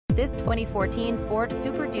This 2014 Ford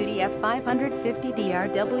Super Duty F-550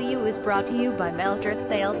 DRW is brought to you by Melchert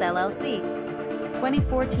Sales LLC.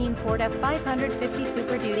 2014 Ford F-550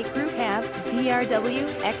 Super Duty Crew Cab, DRW,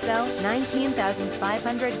 XL,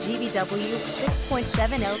 19,500 GVW,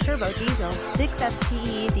 6.7L Turbo Diesel, 6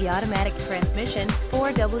 SPEED automatic transmission,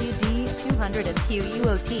 4WD, 200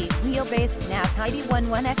 QUOT, wheelbase, nav height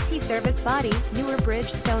 11XT service body, newer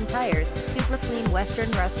Bridgestone tires, super clean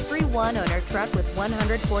Western rust-free one-owner truck with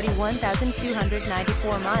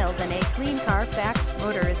 141,294 miles and a clean Carfax.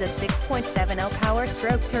 Motor is a 6.7L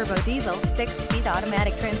power-stroke turbo diesel, 6-speed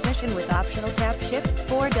automatic transmission with optional tap shift,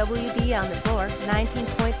 4WD on the floor,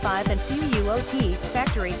 19.5 and QUOT,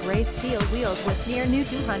 factory gray steel wheels with near new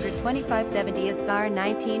 225/70ths R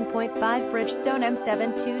 19.5 Bridgestone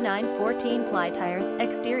M729/14 ply tires.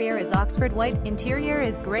 Exterior is Oxford white, interior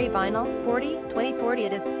is gray vinyl,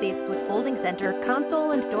 40/20/40 seats with folding center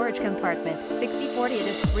console and storage compartment, 60/40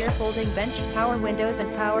 rear folding bench, power windows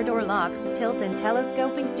and power door locks, tilt and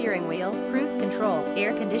telescoping steering wheel, cruise control,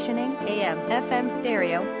 air conditioning, AM, FM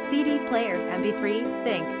stereo, CD player, MP3,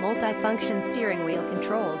 sync, multifunction steering wheel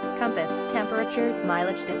controls, compass, temperature,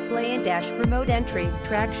 mileage display and dash remote entry,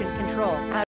 traction control.